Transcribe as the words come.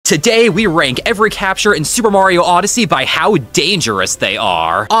Today, we rank every capture in Super Mario Odyssey by how dangerous they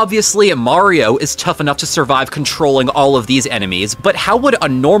are. Obviously, Mario is tough enough to survive controlling all of these enemies, but how would a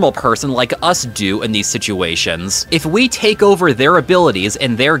normal person like us do in these situations? If we take over their abilities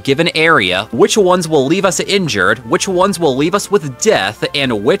in their given area, which ones will leave us injured, which ones will leave us with death,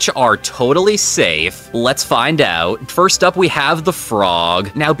 and which are totally safe? Let's find out. First up, we have the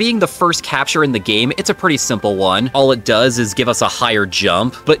frog. Now, being the first capture in the game, it's a pretty simple one. All it does is give us a higher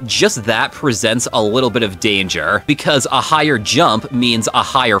jump, but just that presents a little bit of danger, because a higher jump means a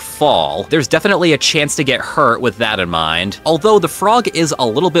higher fall. There's definitely a chance to get hurt with that in mind. Although the frog is a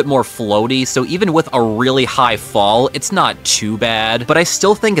little bit more floaty, so even with a really high fall, it's not too bad, but I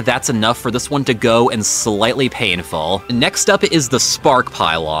still think that's enough for this one to go and slightly painful. Next up is the spark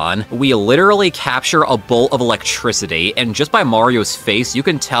pylon. We literally capture a bolt of electricity, and just by Mario's face, you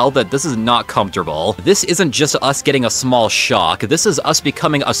can tell that this is not comfortable. This isn't just us getting a small shock, this is us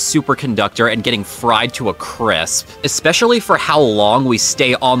becoming a superconductor and getting fried to a crisp, especially for how long we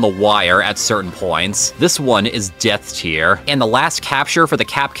stay on the wire at certain points. This one is death tier. And the last capture for the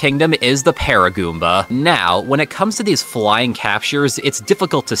Cap Kingdom is the Paragoomba. Now, when it comes to these flying captures, it's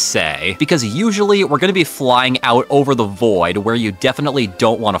difficult to say, because usually we're going to be flying out over the void where you definitely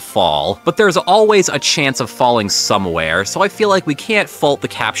don't want to fall, but there's always a chance of falling somewhere, so I feel like we can't fault the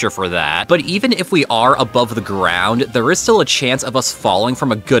capture for that. But even if we are above the ground, there is still a chance of us falling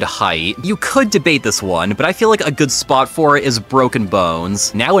from a good height. You could debate this one, but I feel like a good spot for it is Broken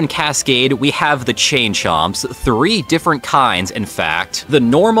Bones. Now in Cascade, we have the Chain Chomps, 3 different kinds in fact. The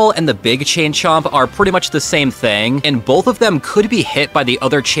normal and the big Chain Chomp are pretty much the same thing, and both of them could be hit by the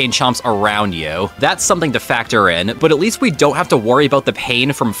other Chain Chomps around you. That's something to factor in, but at least we don't have to worry about the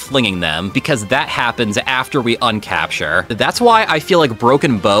pain from flinging them, because that happens after we uncapture. That's why I feel like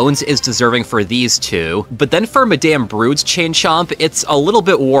Broken Bones is deserving for these two, but then for Madame Brood's Chain Chomp, it's a little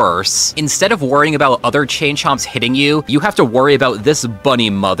bit worse. Instead of worrying about other Chain Chomps hitting you, you have to worry about this bunny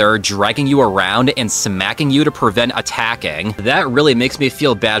mother dragging you around and smacking you to prevent attacking. That really makes me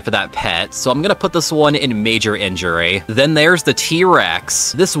feel bad for that pet, so I'm gonna put this one in major injury. Then there's the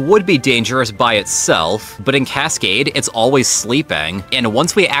T-Rex. This would be dangerous by itself, but in Cascade, it's always sleeping, and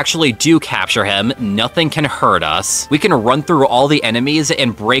once we actually do capture him, nothing can hurt us. We can run through all the enemies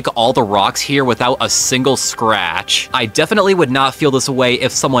and break all the rocks here without a single scratch. I definitely would not feel this way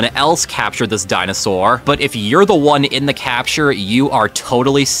if someone else captured this dinosaur, but if you're the one in the capture, you are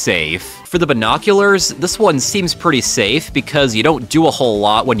totally safe. For the binoculars, this one seems pretty safe because you don't do a whole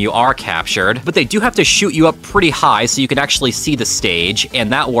lot when you are captured, but they do have to shoot you up pretty high so you can actually see the stage, and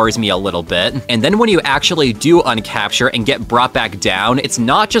that worries me a little bit. And then when you actually do uncapture and get brought back down, it's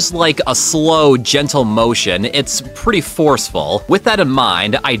not just like a slow, gentle motion, it's pretty forceful. With that in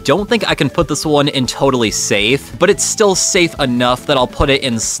mind, I don't think I can put this one in totally safe, but it's still safe enough that I'll put it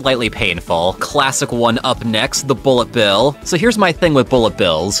in slightly painful. Classic one up next, the Bullet Bill. So here's my thing with Bullet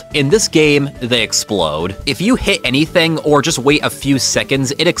Bills. In this game, they explode. If you hit anything or just wait a few seconds,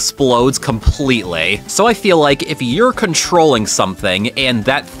 it explodes completely. So I feel like if you're controlling something and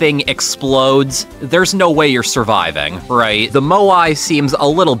that thing explodes, there's no way you're surviving, right? The Moai seems a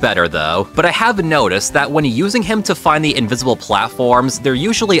little better though, but I have noticed that when using him to find the invisible platforms, they're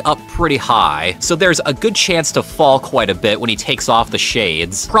usually up pretty high, so there's a good chance to fall quite a bit when he takes off the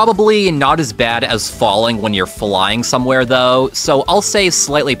shades. Probably not as bad as falling when you're flying somewhere though, so I'll say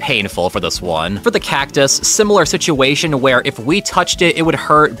slightly painful for this one. For the cactus, similar situation where if we touched it, it would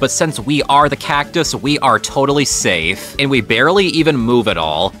hurt, but since we are the cactus, we are totally safe, and we barely even move at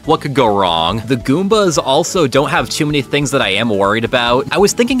all. What could go wrong? The Goombas also don't have too many things that I am worried about. I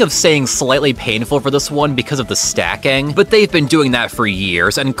was thinking of saying slightly painful for this one because of the stacking, but they've been doing that for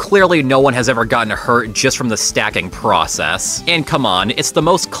years, and clearly no one has ever gotten hurt just from the stacking process. And come on, it's the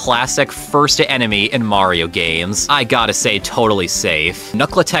most classic first enemy in Mario games. I gotta say totally safe.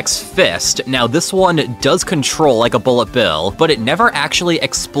 Knuckletech's Fist. Now this one does control like a Bullet Bill, but it never actually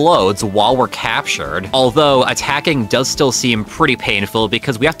explodes while we're captured. Although attacking does still seem pretty painful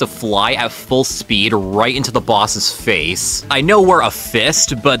because we have to fly at full speed right into the boss's face. I know we're a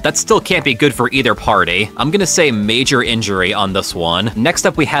fist, but that still can't be good for either party. I'm gonna say major injury on this one. Next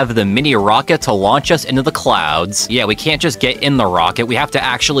up we have the mini rocket to launch us into the clouds. Yeah, we can't just get in the rocket, we have to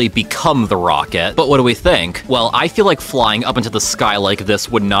actually become the rocket. But what do we think? Well, I feel like flying up into the sky like this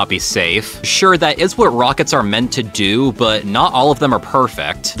would not be safe. Sure, that is what rockets are meant to do, but not all of them are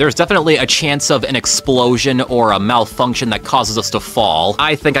perfect. There's definitely a chance of an explosion or a malfunction that causes us to fall.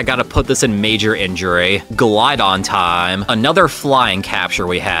 I think I gotta put this in major injury. Glide-on time. Another flying capture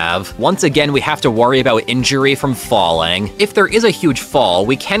we have. Once again, we have to worry about injury from falling. If there is a huge fall,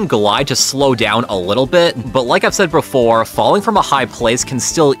 we can glide to slow down a little bit, but like I've said before, falling from a high place can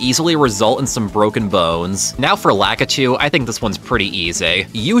still easily result in some broken bones. Now for Lakitu, I think this one's pretty easy.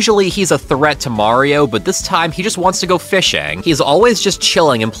 Usually he's a threat to Mario, but this time he just wants to go fishing. He's always just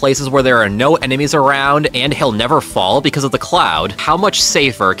chilling in places where there are no enemies around, and he'll never fall because of the cloud. How much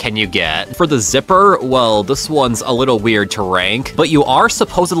safer can you get? For the zipper, well, this one's a little weird to rank, but you are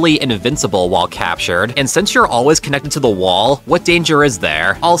supposedly invincible while captured, and since you're always connected to the wall, what danger is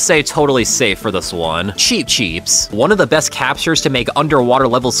there? I'll say totally safe for this one. Cheap Cheeps. One of the best captures to make underwater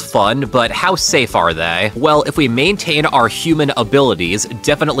levels fun, but how safe are they? Well, if we maintain our human abilities,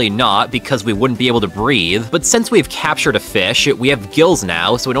 definitely not, because we wouldn't be able to breathe, but since we've captured a fish, we have gills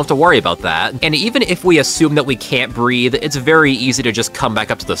now, so we don't have to worry about that. And even if we assume that we can't breathe, it's very easy to just come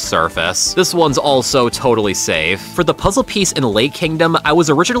back up to the surface. This one's also totally safe. For the puzzle piece in Lake Kingdom, I was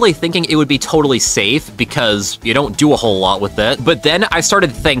originally thinking it would be totally safe because you don't do a whole lot with it, but then I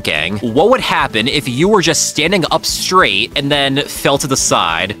started thinking, what would happen if you were just standing up straight and then fell to the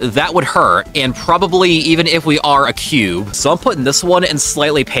side? That would hurt, and probably even if we are a cube. So I'm putting this one in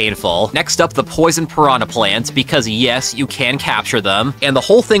slightly painful. Next up, the poison piranha plants, because yes, you can capture them, and the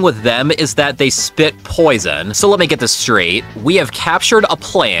whole thing with them is that they spit poison. So let me get this straight. We have captured a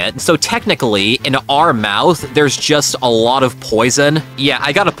plant, so technically, in our mouth, there's just a lot of poison. Yeah,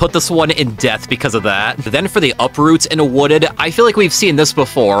 I gotta put this one in death because of that. Then for the uproots in a wooded, I feel like we've seen this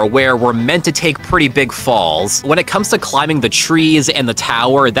before, where we're meant to take pretty big falls. When it comes to climbing the trees and the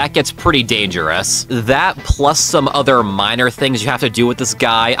tower, that gets pretty dangerous. That plus some other minor things you have to do with this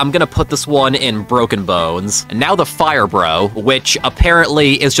guy, I'm gonna put this one in broken bones. And now the fire bro, which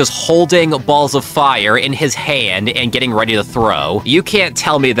apparently is just holding balls of fire in his hand and getting ready to throw. You can't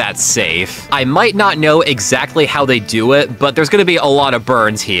tell me that's safe. I might not know exactly how they do it, but there's gonna be a lot of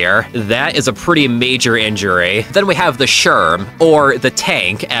burns here. That is a pretty major injury. Then we have the Sherm, or the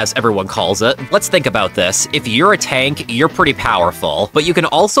tank, as everyone calls it. Let's think about this. If you're a tank, you're pretty powerful, but you can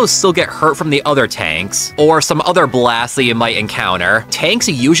also still get hurt from the other tanks, or some other blasts that you might encounter. Tanks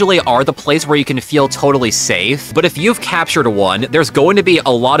usually are the place where you can feel totally safe, but if you've captured one, there's going to be a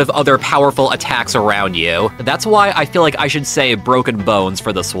lot of other powerful attacks around you. That's why I feel like I should say broken bones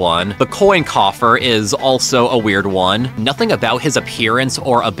for this one. The coin coffer is also a weird one. Nothing about his appearance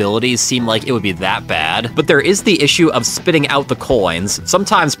or abilities seem like it would be that bad, but there is the issue of spitting out the coins,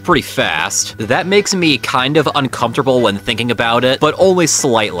 sometimes pretty fast. That makes me kind of uncomfortable when thinking about it, but only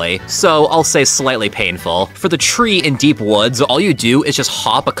slightly, so I'll say slightly painful. For the tree in deep woods, all you do is just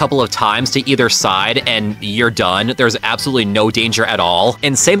hop a couple of times to either side and you're done. There's absolutely no danger at all.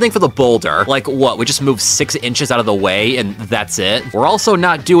 And same thing for the boulder. Like what, we just move 6 inches out of the way and that's it? We're also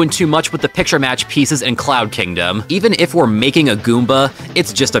not doing too much with the picture match pieces in Cloud Kingdom. Even if we're making a Goomba,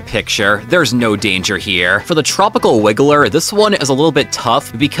 it's just a picture. There's no danger here. For the tropical wiggler, this one is a little bit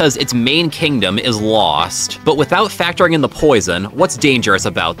tough because its main kingdom is lost. But without factoring in the poison, what's dangerous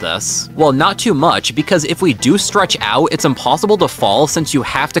about this? Well, not too much, because if we do stretch out, it's impossible to fall since you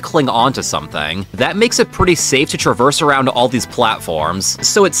have to cling on to something. That makes it pretty safe to traverse around all these platforms.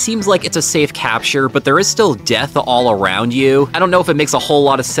 So it seems like it's a safe capture, but there is still death all around you. I don't know if it makes a whole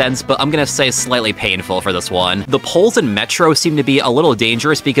lot of sense, but I'm gonna say slightly painful for this one. The poles in Metro seem to be a little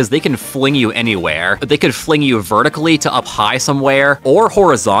dangerous because they can fling you anywhere. They could fling you vertically to up high somewhere, or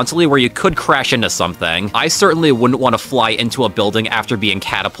horizontally where you could crash into something. I certainly wouldn't want to fly into a building after being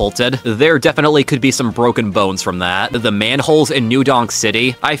catapulted. There definitely could be some broken bones from that. The manholes in New Donk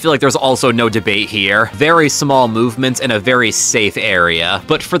City, I feel like there's also no debate here. Very small movements in a very safe area.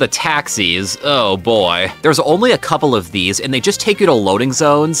 But for the taxis, oh boy. There's only a couple of these and they just take you to loading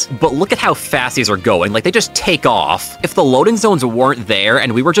zones, but look at how fast these are going. Like they just take off. If the loading zones weren't there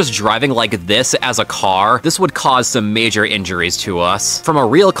and we were just driving like this as a car, this would cause some major injuries to us. From a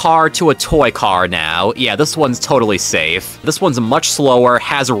real car to a toy car now, yeah, this one's totally safe. This one's much slower,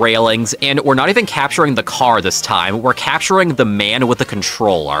 has railings, and we're not even capturing the car this time. We're capturing the man with the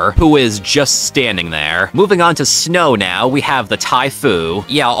controller, who is just standing there. Moving on to snow now, we have the Taifu.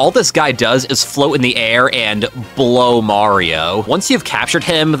 Yeah, all this guy does is float in the air and blow Mario. Once you've captured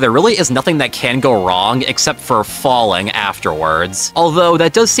him, there really is nothing that can go wrong except for falling afterwards. Although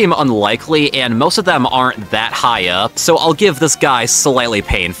that does seem unlikely, and most of them aren't that high up, so I'll give this guy slightly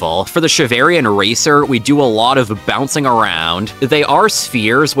painful. For the Chevarian Racer, we do a lot of bouncing around. They are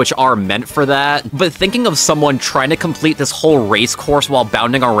spheres, which are meant for that, but thinking of someone trying to complete this whole race course course, while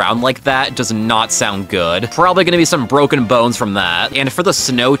bounding around like that does not sound good. Probably gonna be some broken bones from that. And for the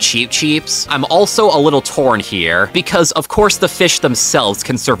snow cheeps, I'm also a little torn here, because of course the fish themselves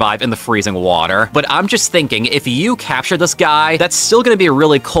can survive in the freezing water, but I'm just thinking, if you capture this guy, that's still gonna be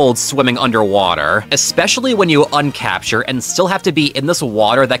really cold swimming underwater, especially when you uncapture and still have to be in this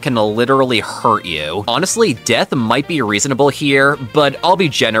water that can literally hurt you. Honestly, death might be reasonable here, but I'll be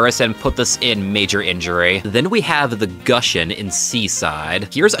generous and put this in major injury. Then we have the Gushin in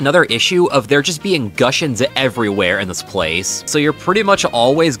Seaside. Here's another issue of there just being Gushins everywhere in this place, so you're pretty much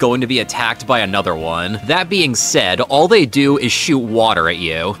always going to be attacked by another one. That being said, all they do is shoot water at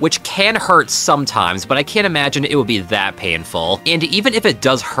you, which can hurt sometimes, but I can't imagine it would be that painful. And even if it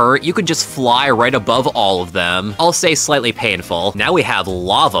does hurt, you can just fly right above all of them. I'll say slightly painful. Now we have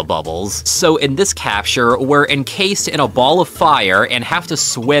lava bubbles. So in this capture, we're encased in a ball of fire and have to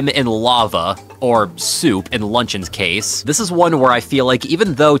swim in lava, or soup in Lunchin's case. This is one where I feel like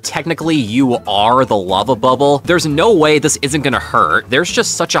even though technically you are the lava bubble, there's no way this isn't gonna hurt. There's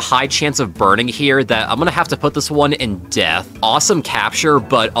just such a high chance of burning here that I'm gonna have to put this one in death. Awesome capture,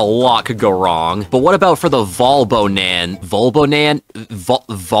 but a lot could go wrong. But what about for the Volbonan?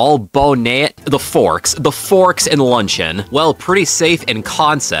 The forks in Luncheon. Well, pretty safe in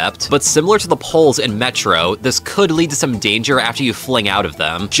concept, but similar to the poles in Metro, this could lead to some danger after you fling out of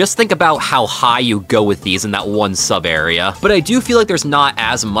them. Just think about how high you go with these in that one sub area. But I do feel like there's not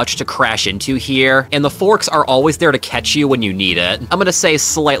as much to crash into here, and the forks are always there to catch you when you need it. I'm gonna say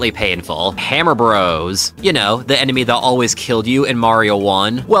slightly painful. Hammer Bros. You know, the enemy that always killed you in Mario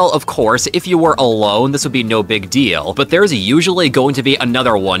 1. Well, of course, if you were alone, this would be no big deal, but there's usually going to be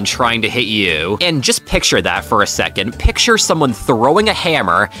another one trying to hit you. And just picture that for a second. Picture someone throwing a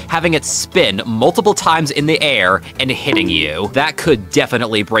hammer, having it spin multiple times in the air, and hitting you. That could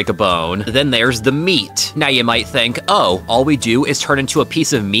definitely break a bone. Then there's the meat. Now you might think, oh, all we do is turn into a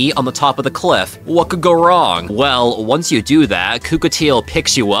piece of meat on the top of the cliff. What could go wrong? Well, once you do that, Kukatiel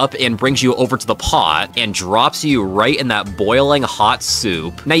picks you up and brings you over to the pot and drops you right in that boiling hot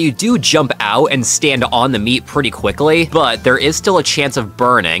soup. Now you do jump out and stand on the meat pretty quickly, but there is still a chance of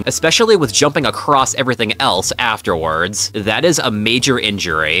burning, especially with jumping across everything else afterwards. That is a major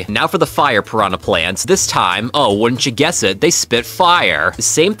injury. Now for the fire piranha plants. This time, oh, wouldn't you guess it, they spit fire.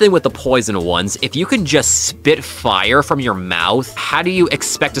 Same thing with the poison ones. If you can just spit fire from your mouth, how do you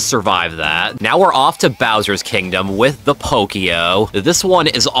expect to survive that? Now we're off to Bowser's Kingdom with the Pokio. This one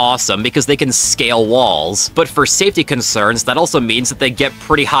is awesome because they can scale walls, but for safety concerns, that also means that they get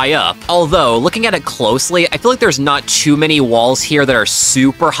pretty high up. Although, looking at it closely, I feel like there's not too many walls here that are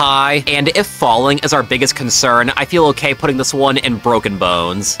super high, and if falling is our biggest concern, I feel okay putting this one in Broken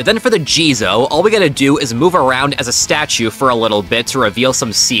Bones. Then for the Jizo, all we gotta do is move around as a statue for a little bit to reveal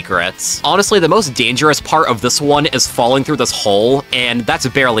some secrets. Honestly, the most dangerous part of this one is falling through this hole, and that's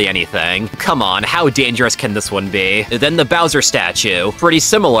barely anything. Come on, how dangerous can this one be? Then the Bowser statue. Pretty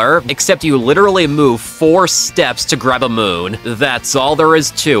similar, except you literally move 4 steps to grab a moon. That's all there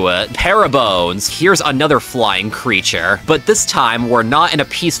is to it. Parabones. Here's another flying creature, but this time we're not in a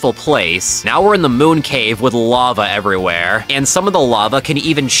peaceful place. Now we're in the moon cave with lava everywhere, and some of the lava can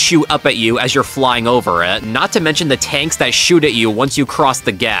even shoot up at you as you're flying over it, not to mention the tanks that shoot at you once you cross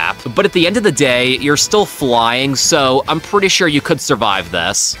the gap. But at the end of the day, you're still flying, so I'm pretty sure you could survive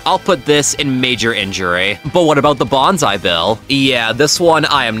this. I'll put this in major injury. But what about the Bonsai Bill? Yeah, this one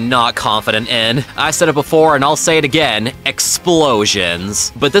I am not confident in. I said it before and I'll say it again,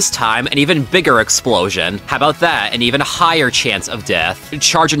 explosions. But this time, an even bigger explosion. How about that? An even higher chance of death.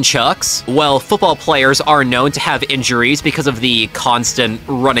 Charging Chucks? Well, football players are known to have injuries because of the constant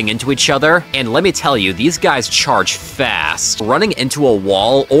running into each other, and let me tell you, these guys charge fast. Running into a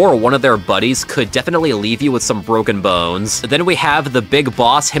wall or one of their buddies could definitely leave you with some broken bones. Then we have the big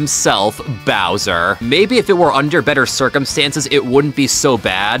boss himself, Bowser. Maybe if it were under better circumstances, it wouldn't be so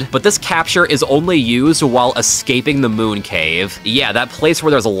bad, but this capture is only used while escaping the moon cave. Yeah, that place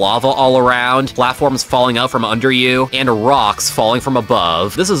where there's lava all around, platforms falling out from under you, and rocks falling from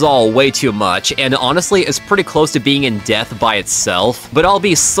above. This is all way too much, and honestly is pretty close to being in death by itself, but I'll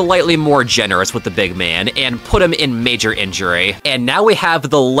be slightly more generous with the big man and put him in major injury. And now we have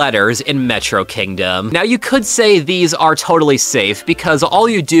the letters in Metro Kingdom. Now you could say these are totally safe because all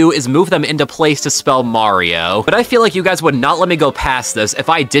you do is move them into place to spell Mario, but I feel like you guys would not let me go past this if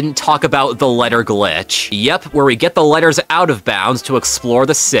I didn't talk about the letter glitch. Yep, where we get the letters out of bounds to explore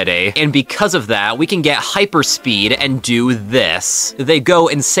the city, and because of that, we can get hyperspeed and do this. They go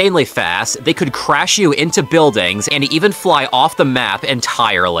insanely fast, they could crash you into buildings, and even fly off the map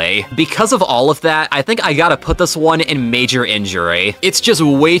entirely. Because of all of that, I think I gotta put this one in major injury. It's just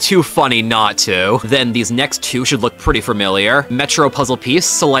way too funny not to. Then these next two should look pretty pretty familiar. Metro puzzle piece,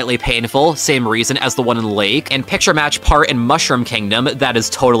 slightly painful, same reason as the one in Lake. And picture match part in Mushroom Kingdom, that is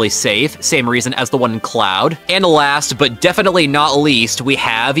totally safe, same reason as the one in Cloud. And last, but definitely not least, we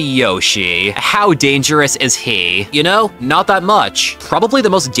have Yoshi. How dangerous is he? You know, not that much. Probably the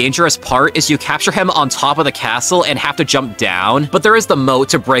most dangerous part is you capture him on top of the castle and have to jump down, but there is the moat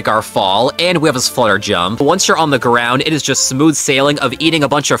to break our fall, and we have his flutter jump. Once you're on the ground, it is just smooth sailing of eating a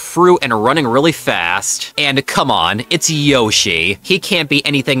bunch of fruit and running really fast. And come on, it's Yoshi. He can't be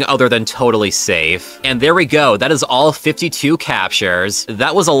anything other than totally safe. And there we go, that is all 52 captures.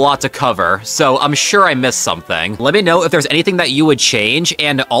 That was a lot to cover, so I'm sure I missed something. Let me know if there's anything that you would change,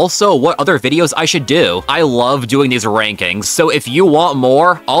 and also what other videos I should do. I love doing these rankings, so if you want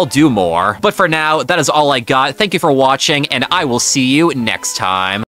more, I'll do more. But for now, that is all I got. Thank you for watching, and I will see you next time.